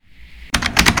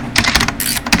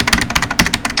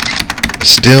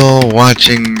Still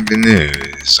watching the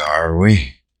news, are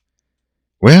we?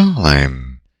 Well,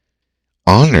 I'm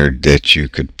honored that you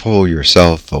could pull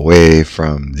yourself away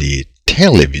from the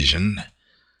television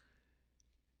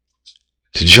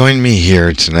to join me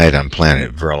here tonight on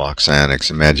Planet Verloc Psionics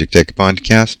and Magic Tech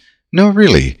Podcast. No,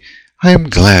 really, I'm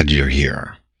glad you're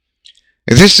here.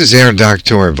 This is Herr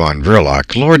Dr. von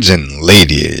Verloc, lords and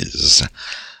ladies.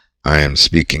 I am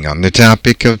speaking on the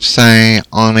topic of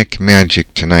psionic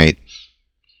magic tonight,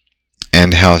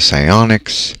 and how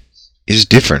psionics is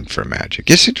different from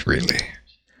magic. Is it really?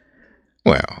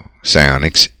 Well,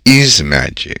 psionics is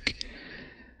magic,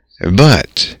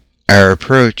 but our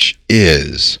approach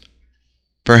is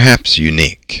perhaps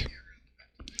unique.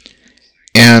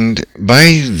 And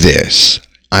by this,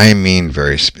 I mean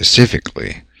very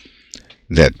specifically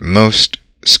that most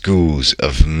schools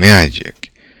of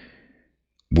magic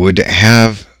would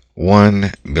have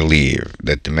one believe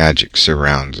that the magic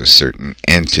surrounds a certain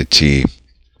entity,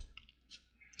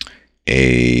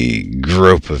 a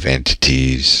group of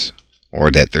entities,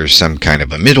 or that there's some kind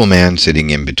of a middleman sitting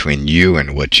in between you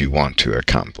and what you want to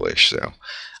accomplish. So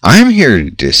I'm here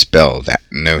to dispel that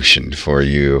notion for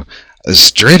you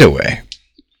straight away.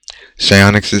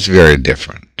 Psionics is very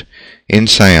different. In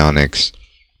psionics,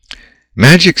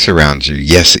 magic surrounds you.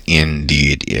 Yes,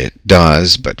 indeed it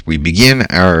does, but we begin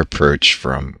our approach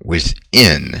from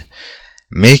within,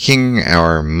 making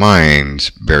our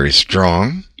minds very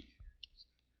strong,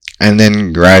 and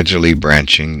then gradually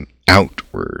branching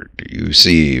outward. You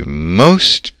see,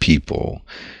 most people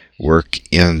work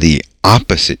in the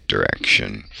opposite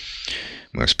direction.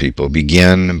 Most people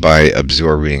begin by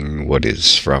absorbing what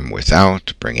is from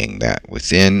without, bringing that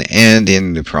within, and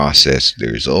in the process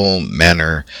there's all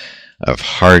manner of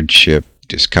hardship,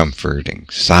 discomfort,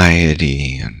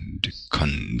 anxiety, and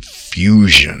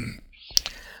confusion.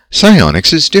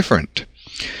 Psionics is different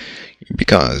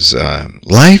because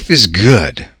life is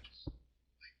good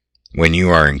when you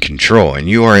are in control, and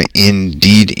you are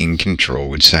indeed in control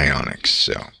with psionics.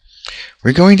 So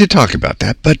we're going to talk about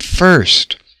that, but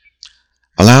first,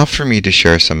 allow for me to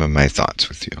share some of my thoughts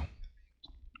with you.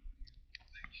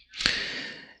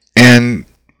 And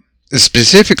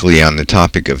specifically on the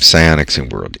topic of psionics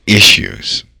and world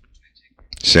issues.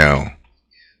 So,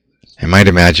 I might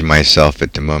imagine myself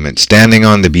at the moment standing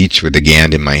on the beach with a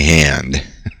Gand in my hand.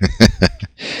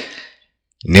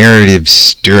 Narratives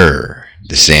stir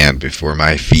the sand before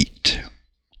my feet.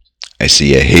 I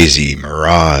see a hazy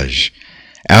mirage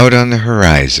out on the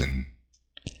horizon.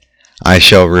 I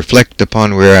shall reflect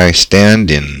upon where I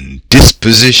stand in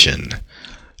disposition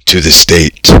to the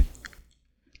state.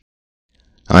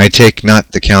 I take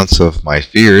not the counsel of my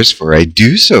fears, for I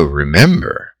do so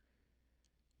remember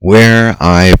where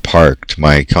I parked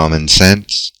my common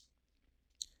sense.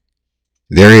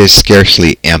 There is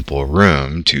scarcely ample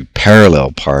room to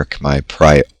parallel park my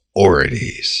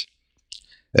priorities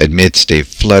amidst a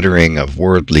fluttering of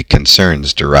worldly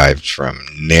concerns derived from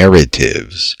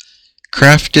narratives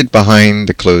crafted behind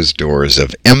the closed doors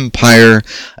of empire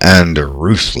and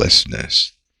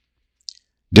ruthlessness.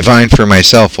 Divine for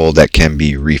myself all that can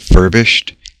be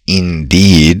refurbished,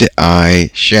 indeed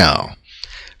I shall.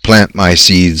 Plant my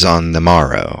seeds on the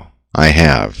morrow, I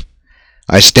have.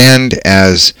 I stand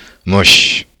as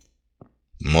Moses,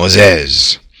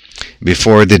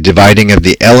 before the dividing of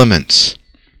the elements,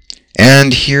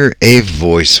 and hear a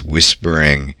voice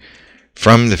whispering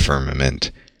from the firmament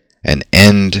an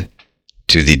end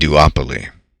to the duopoly.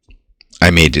 I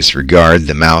may disregard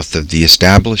the mouth of the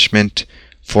establishment,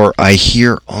 for I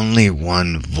hear only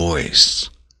one voice,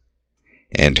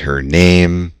 and her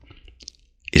name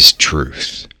is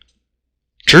Truth.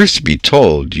 Truth be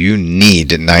told, you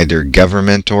need neither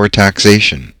government or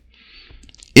taxation.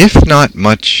 If not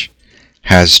much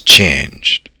has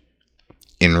changed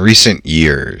in recent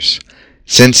years,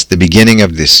 since the beginning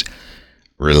of this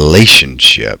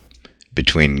relationship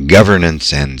between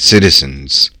governance and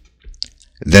citizens,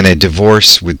 then a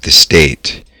divorce with the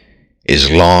state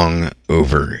is long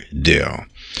overdue.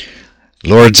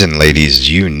 Lords and ladies,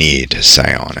 you need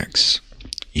psionics.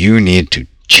 You need to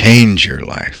change your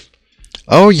life.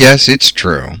 Oh yes, it's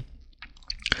true.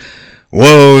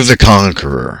 Woe the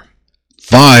conqueror.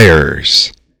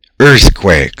 Fires,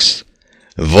 earthquakes,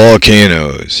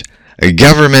 volcanoes,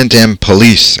 government and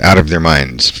police out of their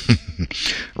minds.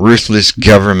 Ruthless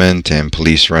government and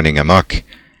police running amok.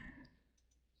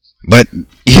 But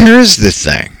here's the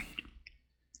thing.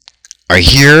 I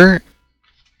hear,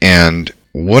 and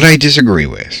what I disagree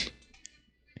with,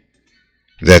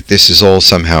 that this is all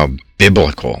somehow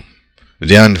biblical,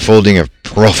 the unfolding of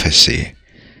prophecy.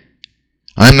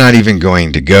 I'm not even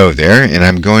going to go there, and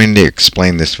I'm going to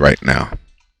explain this right now.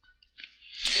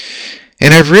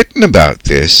 And I've written about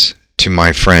this to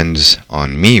my friends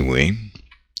on MeWe.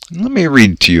 Let me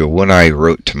read to you what I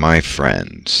wrote to my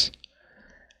friends.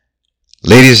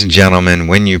 Ladies and gentlemen,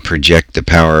 when you project the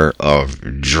power of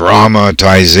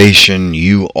dramatization,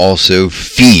 you also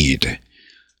feed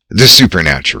the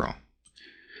supernatural.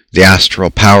 The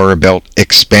astral power belt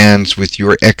expands with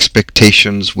your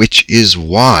expectations, which is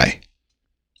why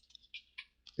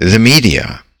the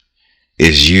media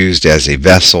is used as a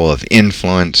vessel of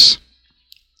influence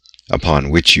upon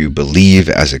which you believe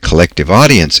as a collective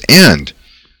audience and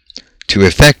to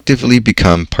effectively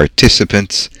become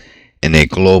participants in a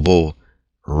global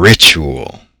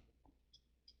ritual.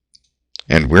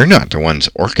 And we're not the ones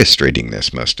orchestrating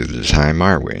this most of the time,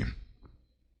 are we?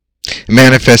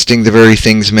 Manifesting the very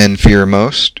things men fear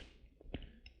most?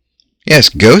 Yes,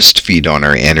 ghosts feed on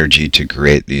our energy to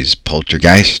create these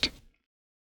poltergeists.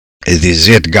 The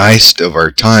zeitgeist of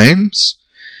our times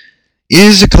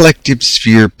is a collective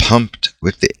sphere pumped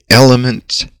with the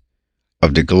elements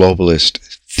of the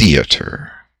globalist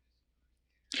theater.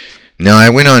 Now, I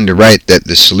went on to write that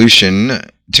the solution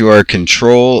to our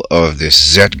control of this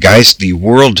zeitgeist, the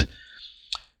world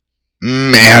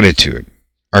attitude,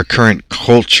 our current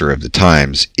culture of the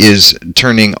times, is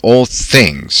turning all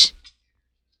things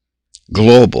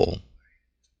global,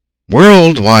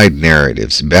 worldwide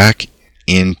narratives back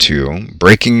into,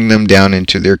 breaking them down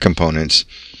into their components,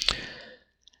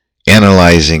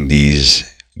 analyzing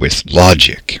these with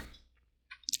logic,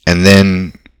 and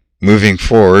then moving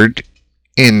forward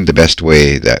in the best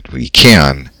way that we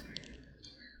can,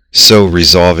 so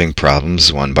resolving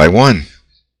problems one by one,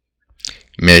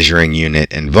 measuring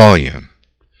unit and volume,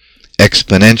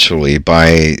 exponentially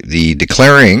by the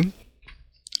declaring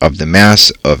of the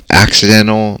mass of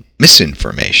accidental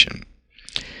misinformation,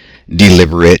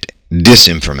 deliberate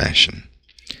disinformation,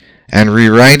 and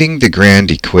rewriting the grand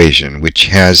equation which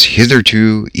has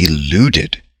hitherto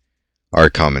eluded our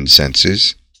common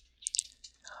senses,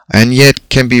 and yet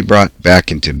can be brought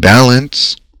back into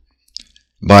balance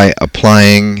by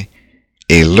applying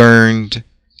a learned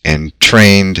and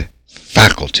trained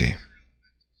faculty.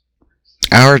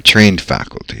 Our trained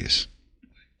faculties.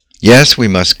 Yes, we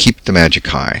must keep the magic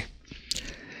high.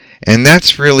 And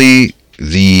that's really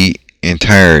the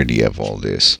entirety of all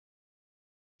this.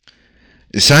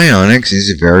 Psionics is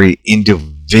a very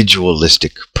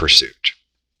individualistic pursuit.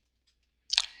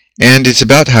 And it's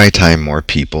about high time more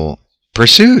people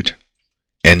pursued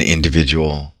an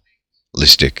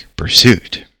individualistic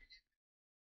pursuit.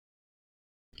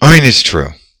 I mean, it's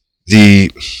true. You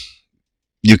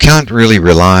can't really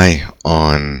rely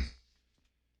on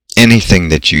anything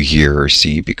that you hear or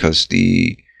see because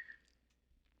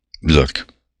look,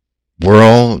 we're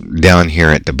all down here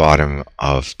at the bottom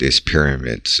of this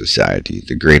pyramid society,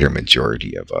 the greater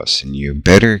majority of us, and you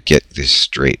better get this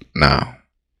straight now.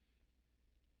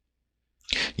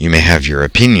 You may have your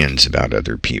opinions about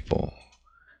other people,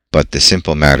 but the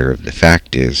simple matter of the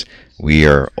fact is we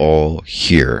are all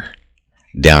here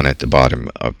down at the bottom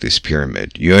of this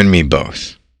pyramid, you and me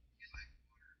both.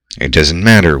 It doesn't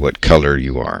matter what color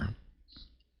you are.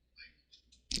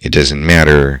 It doesn't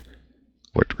matter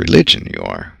what religion you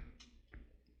are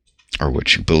or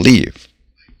what you believe.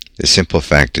 The simple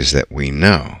fact is that we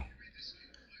know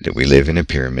that we live in a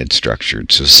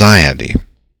pyramid-structured society.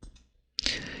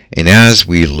 And as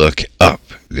we look up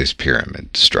this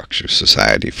pyramid-structured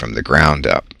society from the ground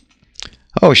up,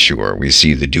 oh sure, we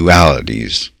see the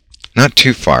dualities not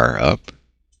too far up,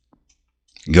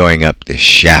 going up the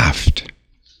shaft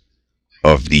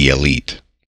of the elite.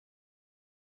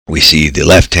 We see the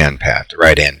left-hand path, the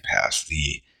right-hand path,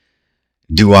 the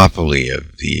duopoly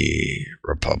of the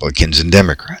Republicans and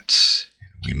Democrats.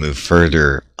 We move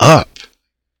further up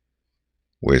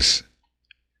with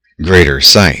greater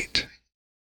sight.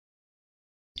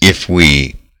 If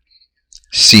we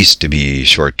cease to be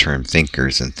short-term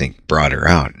thinkers and think broader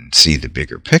out and see the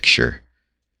bigger picture,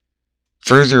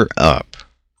 further up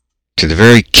to the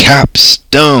very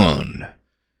capstone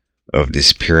of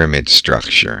this pyramid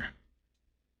structure,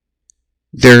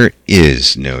 there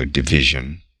is no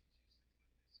division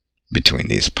between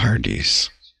these parties.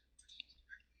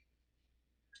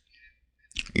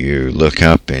 You look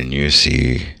up and you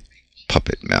see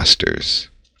puppet masters.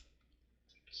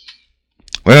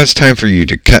 Well, it's time for you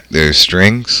to cut those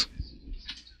strings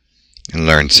and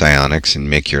learn psionics and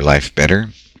make your life better.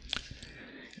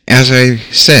 As I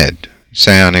said,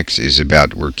 psionics is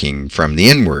about working from the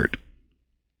inward.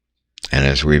 And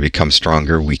as we become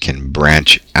stronger, we can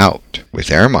branch out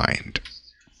with our mind.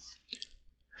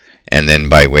 And then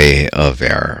by way of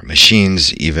our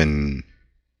machines, even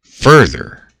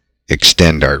further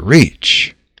extend our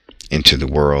reach into the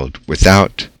world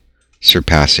without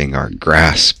surpassing our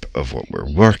grasp of what we're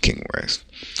working with.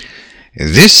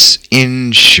 This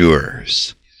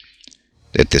ensures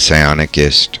that the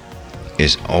psionicist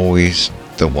is always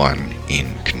the one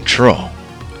in control.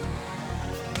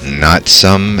 Not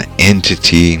some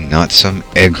entity, not some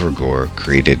egregore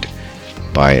created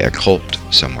by a cult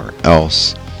somewhere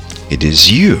else. It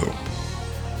is you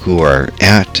who are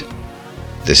at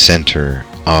the center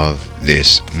of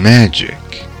this magic.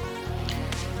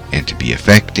 And to be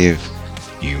effective,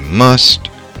 you must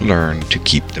learn to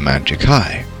keep the magic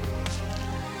high.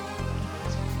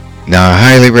 Now, I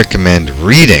highly recommend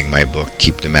reading my book,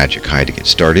 Keep the Magic High, to get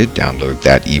started. Download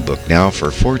that ebook now for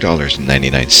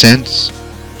 $4.99.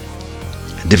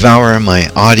 Devour my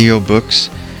audiobooks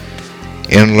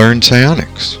and learn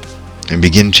psionics and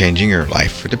begin changing your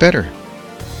life for the better.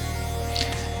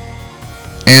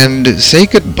 And say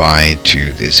goodbye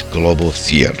to this global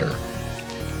theater.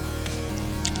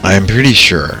 I'm pretty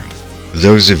sure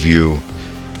those of you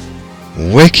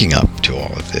waking up to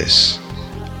all of this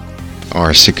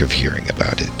are sick of hearing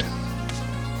about it.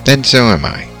 Then so am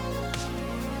I.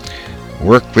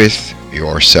 Work with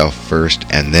yourself first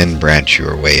and then branch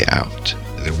your way out.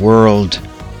 The world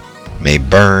may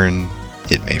burn,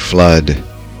 it may flood,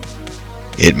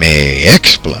 it may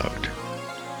explode,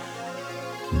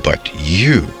 but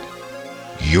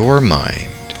your mind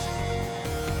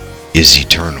is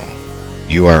eternal.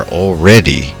 You are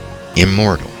already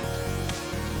immortal,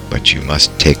 but you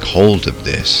must take hold of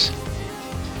this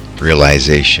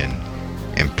realization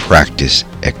and practice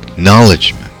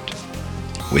acknowledgement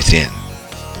within.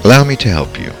 Allow me to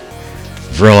help you.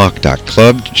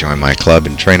 Verloc.club to join my club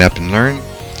and train up and learn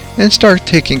and start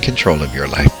taking control of your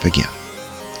life again.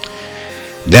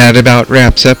 That about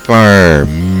wraps up our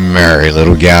merry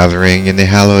little gathering in the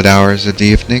hallowed hours of the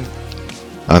evening.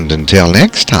 And until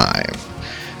next time,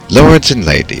 lords and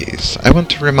ladies, I want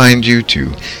to remind you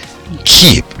to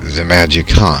keep the magic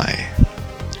high.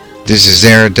 This is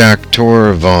Herr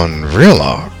Dr. von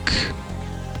Verloc,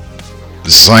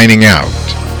 signing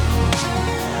out.